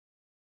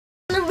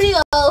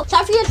video.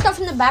 Sorry for your stuff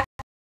in the background.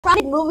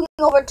 Moving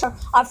over to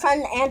our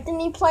friend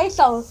Anthony's place,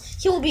 so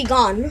he will be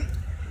gone.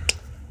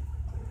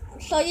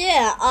 So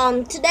yeah,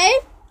 today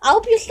I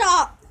hope you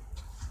saw.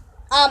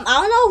 I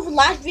don't know if the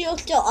last video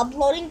is still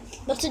uploading,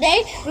 but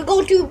today we're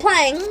going to be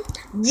playing.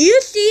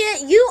 You see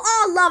it, you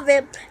all love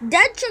it.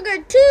 Dead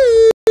Trigger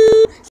 2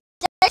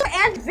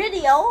 and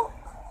video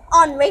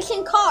on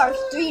Racing Cars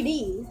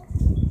 3D.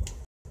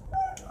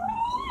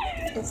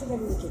 Don't forget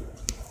to make it.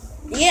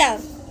 Yeah.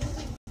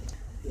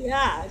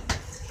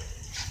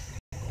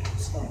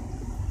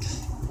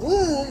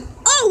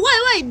 Oh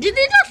wait! Did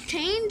they just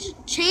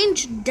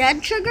change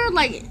Dead Trigger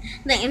like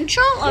the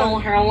intro? Well,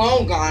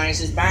 hello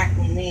guys, it's back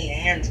with me,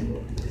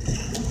 Andrew.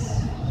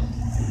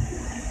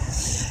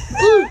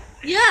 Ooh,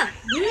 yeah.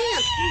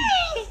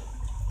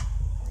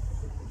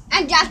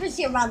 And Jasper's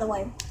here, by the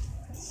way.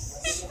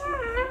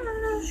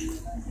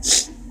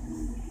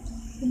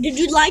 Did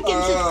you like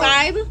and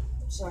subscribe?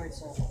 Sorry.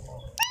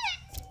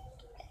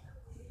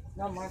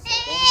 Not my fault.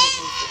 Don't hit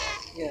me for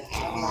that. Yeah,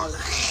 I'm not.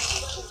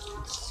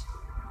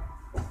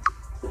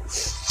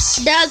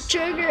 Dead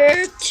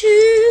Trigger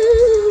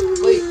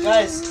 2. Wait,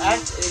 guys,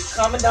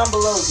 comment down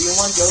below. Do you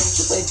want Jody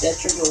to play Dead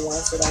Trigger 1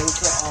 so that we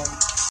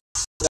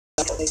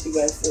can make you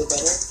guys feel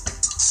better?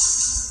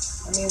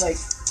 I mean, like,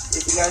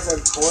 if you guys are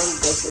bored of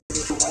Dead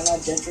Trigger 2, why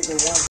not Dead Trigger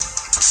 1?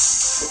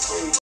 For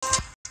free.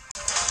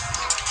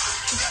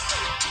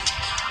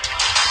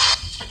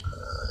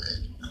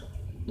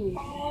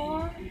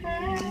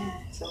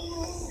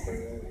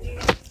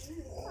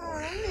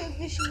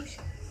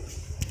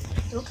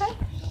 Okay.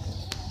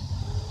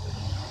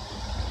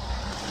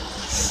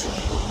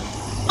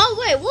 Oh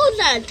wait, what was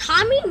that?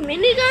 Tommy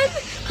minigun?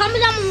 Comment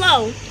down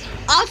below.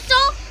 Also,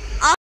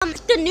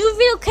 the new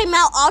video came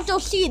out. Also,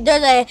 see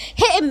there's a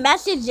hidden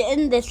message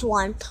in this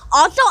one.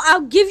 Also,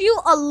 I'll give you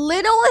a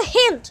little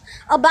hint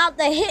about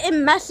the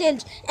hidden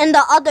message in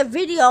the other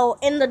video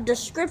in the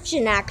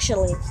description.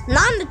 Actually,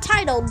 not in the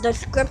title,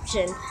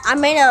 description. I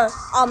made a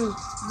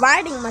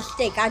writing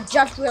mistake. I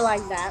just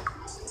realized that.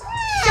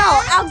 So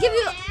I'll give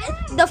you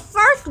the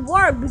first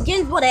word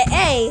begins with an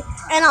A,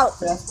 and I'll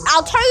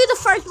tell you the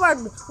first word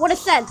what it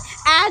says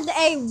as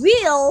a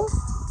real.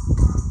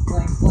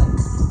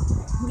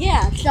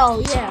 Yeah. So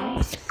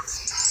yeah.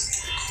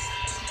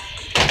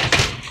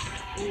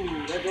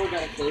 Ooh, that door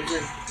got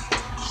closer.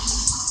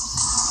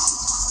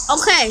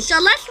 Okay, so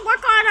let's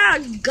work on our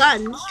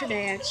guns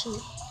today.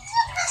 Actually.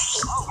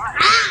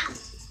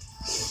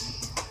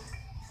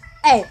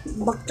 Hey,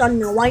 but on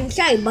your wine,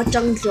 say, but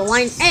on your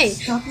wine, hey.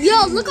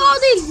 Yo, look at all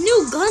these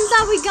new guns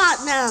that we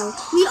got now.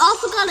 We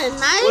also got a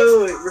knife.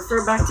 Wait,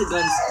 refer back to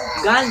guns.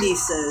 Gandhi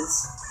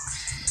says.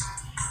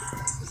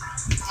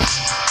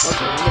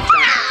 Okay, I'm gonna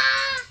try.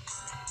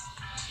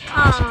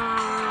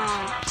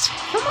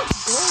 So much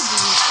gold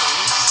in this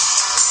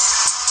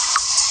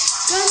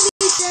thing.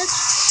 Gandhi says,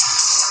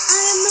 I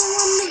am the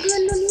one, the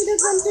gun, don't need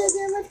a gun to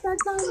get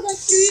respect on the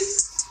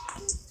street.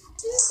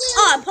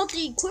 Oh, I'm supposed to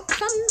equip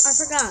something? I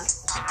forgot.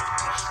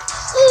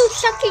 Ooh,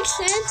 Saki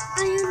says, I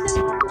am the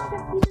one,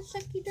 the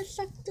Saki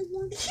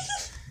one.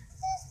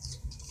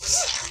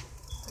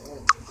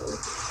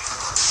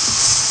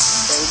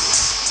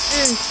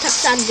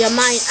 Touch on your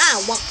mind,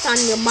 walks on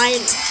your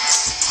mind,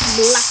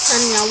 blacks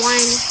on your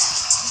wine.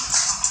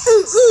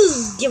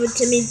 Give it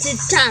to me 2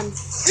 times.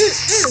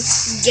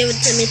 Give it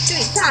to me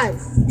 3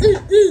 times.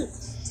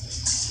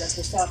 That's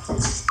the stop.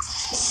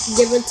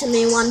 Give it to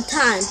me 1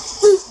 time.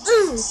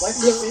 What's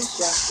the fish,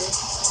 Jasper?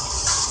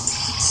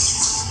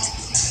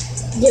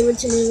 Give it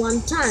to me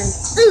 1 time.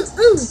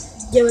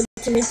 Give it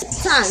to me 2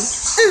 times.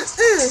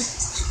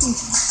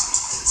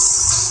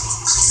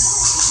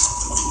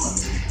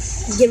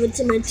 Give it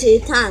to me 3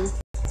 times.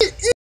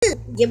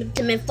 Give it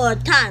to me 4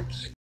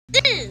 times.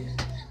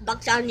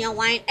 Box on your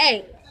wine,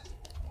 hey.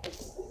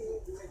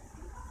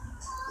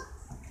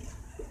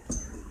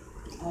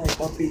 Alright,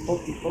 puppy.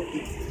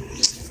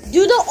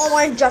 Do the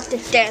orange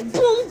justice dance.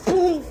 Boom,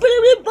 boom,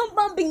 blim, bum,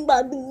 bum, bing,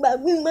 bang, bing,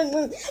 bang, bing, bang,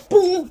 bang.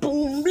 Boom,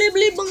 boom, blim,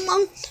 blim, bum,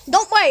 bum.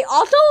 Don't worry.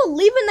 Also,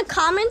 leave in the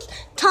comments.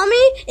 Tell me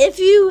if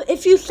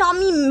you saw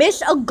me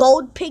miss a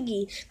gold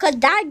piggy, cause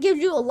that gives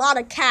you a lot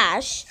of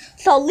cash.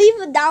 So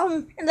leave it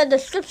down in the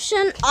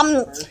description,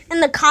 in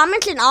the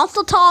comments, and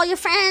also tell all your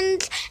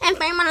friends and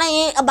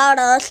family about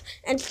us.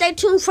 And stay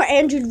tuned for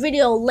Andrew's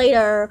video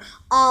later.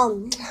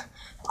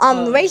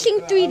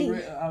 Racing 3D.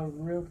 A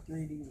real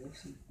 3D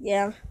racing.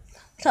 Yeah.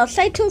 So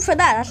stay tuned for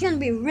that. That's gonna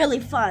be really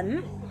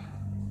fun.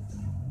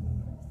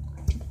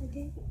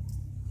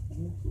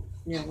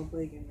 Yeah, I'm gonna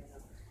play a game right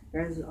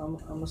now. Guys, I'm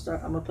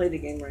gonna play the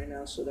game right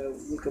now so that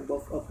we can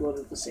both upload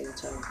at the same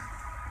time.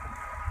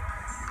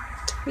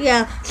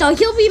 Yeah, so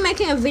he'll be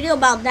making a video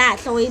about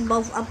that, so we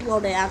both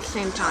upload it at the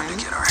same time.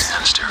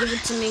 Give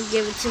it to me,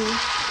 give it to me.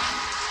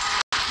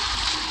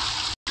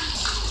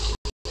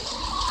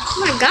 Oh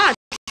my god,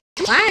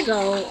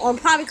 Lago. Or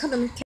probably because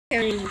I'm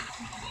carrying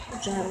a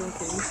javelin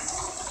thing.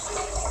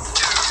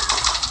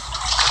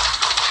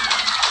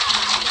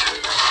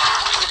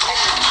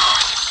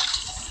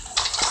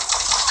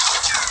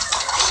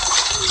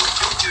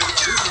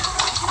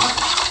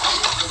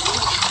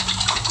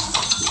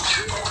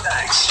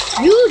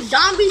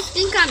 zombies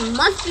think I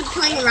must be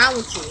playing around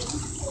with you.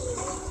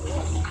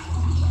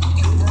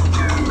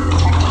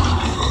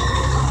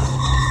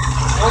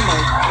 Oh my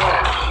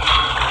god.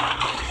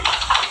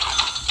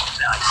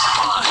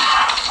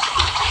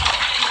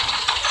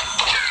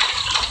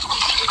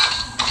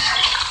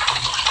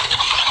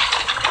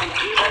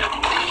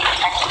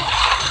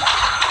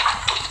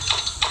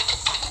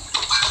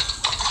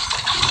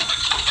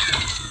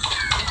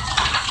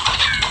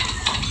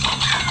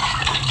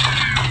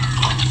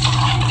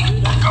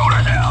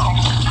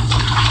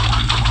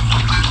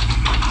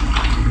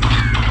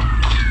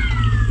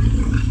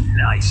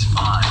 Nice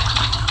find.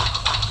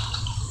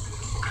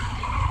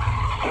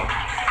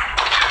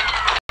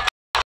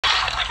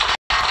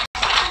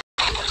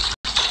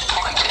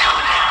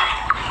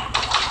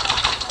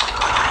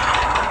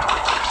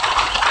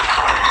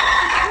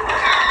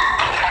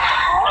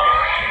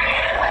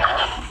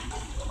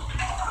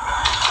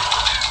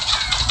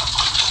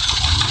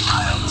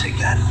 I'll take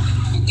that.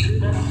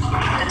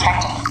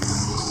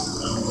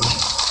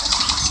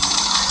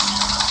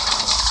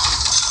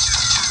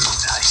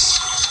 Nice.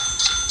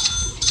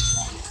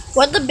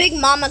 Where the big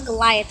mama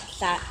Goliath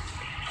is at?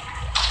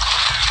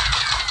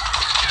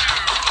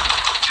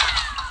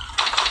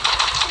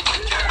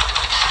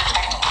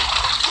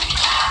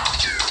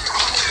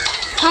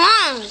 Come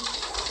on.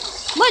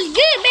 What's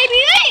good,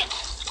 baby?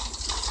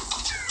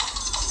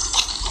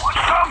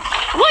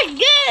 What's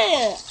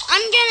good?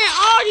 I'm getting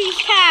all these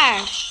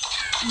cash.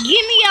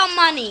 Give me your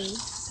money.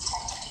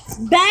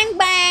 Bang,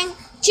 bang.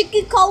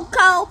 Chicky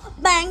Coco.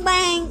 Bang,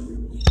 bang.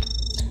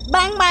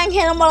 Bang, bang.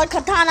 Hit him with a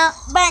katana.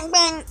 Bang,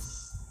 bang.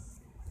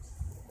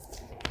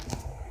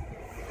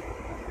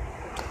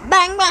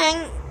 Bang,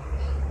 bang.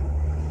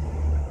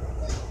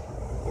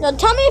 Now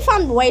tell me if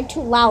I'm way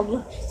too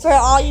loud for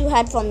all you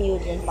headphone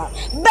users. But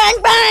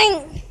bang,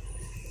 bang.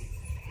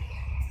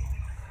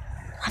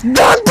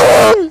 Bang,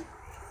 bang.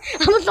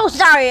 I'm so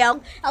sorry.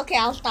 Okay,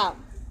 I'll stop.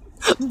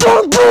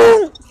 Bang,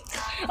 bang.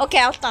 Okay,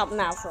 I'll stop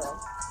now, for real.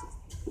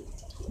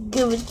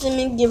 Give it to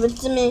me, give it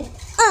to me.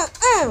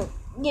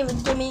 Give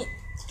it to me.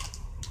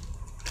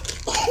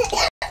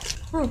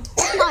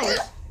 Nice.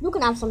 You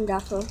can have some,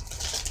 Jasper.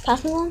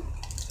 Pass me one.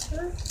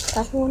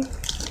 Pass me one.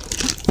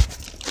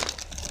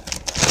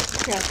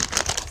 Okay.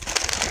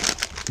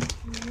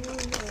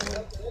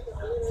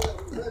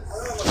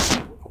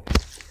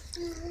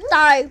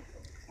 Sorry.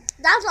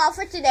 That's all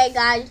for today,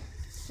 guys.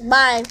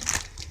 Bye.